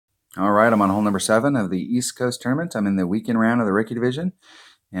All right, I'm on hole number 7 of the East Coast Tournament. I'm in the weekend round of the Rookie Division,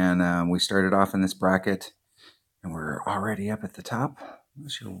 and we started off in this bracket, and we're already up at the top. I'm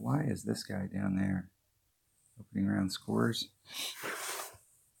not sure why is this guy down there. Opening round scores.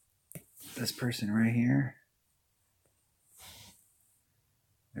 This person right here.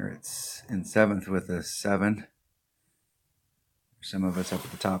 There it's in 7th with a 7. Some of us up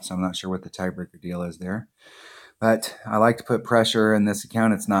at the top, so I'm not sure what the tiebreaker deal is there. But I like to put pressure in this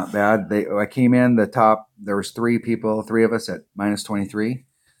account. It's not bad. I came in the top. There was 3 of us at minus 23.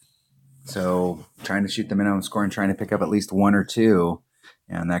 So trying to shoot the minimum score and trying to pick up at least 1 or 2,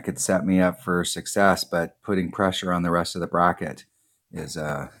 and that could set me up for success. But putting pressure on the rest of the bracket is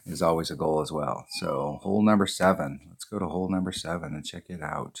always a goal as well. So hole number 7. Let's go to hole number 7 and check it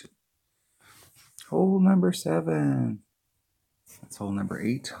out. Hole number 7. That's hole number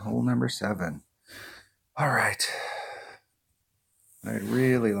 8. Hole number 7. All right. What I'd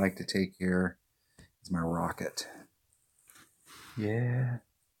really like to take here is my rocket. Yeah.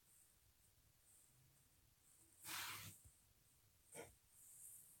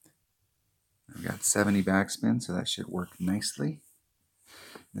 I've got 70 backspin, so that should work nicely.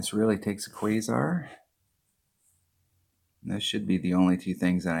 This really takes a quasar. This should be the only 2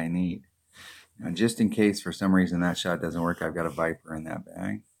 things that I need. Now, just in case for some reason that shot doesn't work, I've got a Viper in that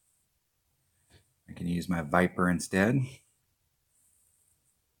bag. I can use my Viper instead.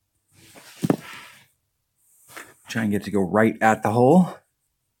 Try and get to go right at the hole.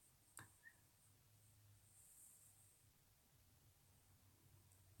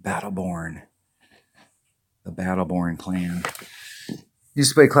 Battleborn. The Battleborn clan.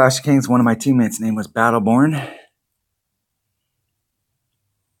 Used to play Clash of Kings. One of my teammates' name was Battleborn.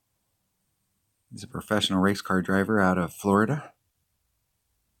 He's a professional race car driver out of Florida.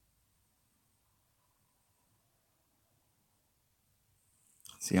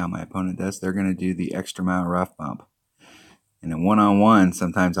 See how my opponent does. They're going to do the extra mile rough bump. And in one-on-one,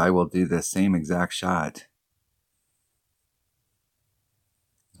 sometimes I will do the same exact shot.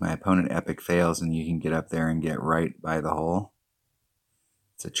 My opponent epic fails, and you can get up there and get right by the hole.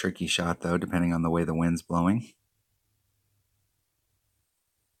 It's a tricky shot, though, depending on the way the wind's blowing.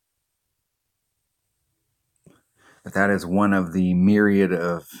 But that is one of the myriad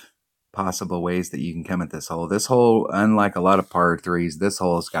of possible ways that you can come at this hole. This hole, unlike a lot of par 3s, this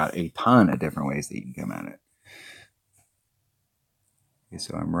hole has got a ton of different ways that you can come at it. Okay,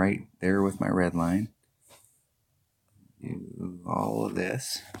 so I'm right there with my red line. Do all of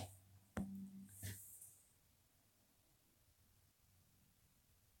this.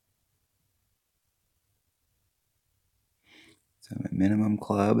 So I'm at minimum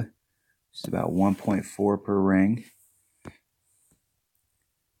club, just about 1.4 per ring.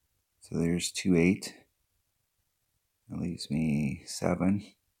 So there's 2.8. That leaves me 7.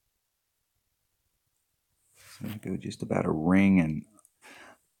 So I go just about a ring, and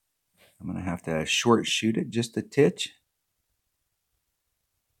I'm going to have to short shoot it just a titch.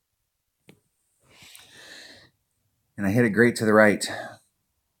 And I hit it great to the right.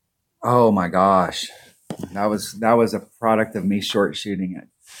 Oh my gosh. That was a product of me short shooting it.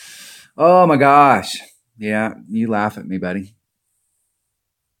 Oh my gosh. Yeah, you laugh at me, buddy.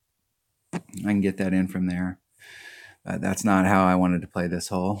 I can get that in from there. That's not how I wanted to play this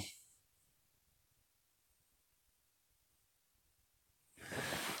hole.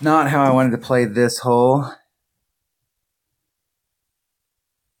 Not how I wanted to play this hole.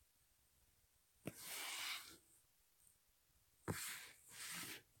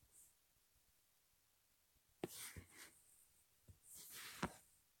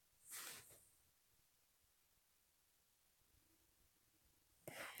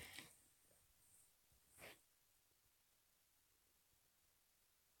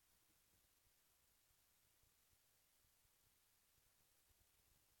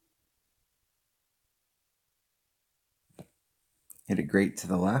 Hit it great to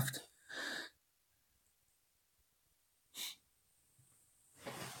the left.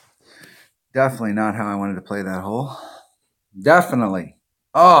 Definitely not how I wanted to play that hole. Definitely.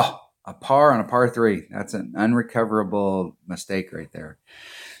 Oh, a par on a par 3. That's an unrecoverable mistake right there.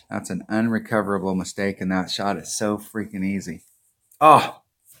 That's an unrecoverable mistake, and that shot is so freaking easy. Oh,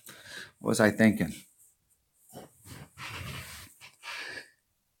 what was I thinking?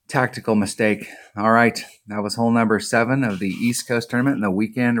 Tactical mistake. All right, that was hole number 7 of the East Coast Tournament in the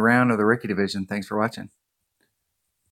weekend round of the Rookie Division. Thanks for watching.